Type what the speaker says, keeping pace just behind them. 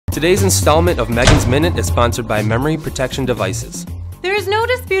Today's installment of Meaghan's Minute is sponsored by Memory Protection Devices. There is no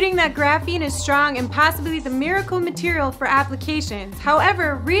disputing that graphene is strong and possibly the miracle material for applications.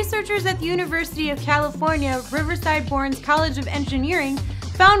 However, researchers at the University of California, Riverside Bourns College of Engineering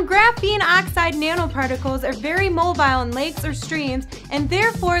found graphene oxide nanoparticles are very mobile in lakes or streams and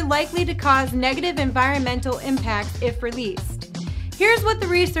therefore likely to cause negative environmental impacts if released. Here's what the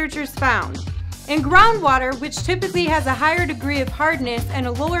researchers found. In groundwater, which typically has a higher degree of hardness and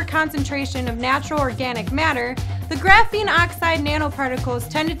a lower concentration of natural organic matter, the graphene oxide nanoparticles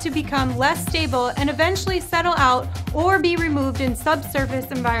tended to become less stable and eventually settle out or be removed in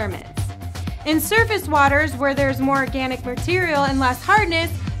subsurface environments. In surface waters, where there's more organic material and less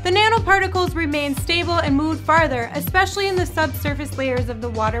hardness, the nanoparticles remain stable and move farther, especially in the subsurface layers of the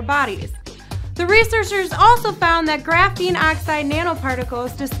water bodies. The researchers also found that graphene oxide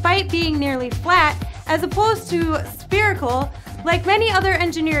nanoparticles, despite being nearly flat as opposed to spherical, like many other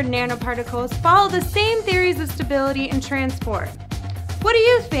engineered nanoparticles, follow the same theories of stability and transport. What do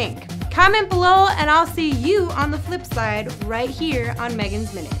you think? Comment below and I'll see you on the flip side right here on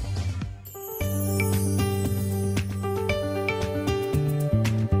Meaghan's Minute.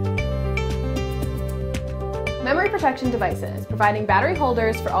 Memory Protection Devices, providing battery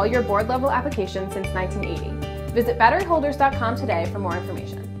holders for all your board-level applications since 1980. Visit batteryholders.com today for more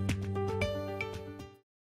information.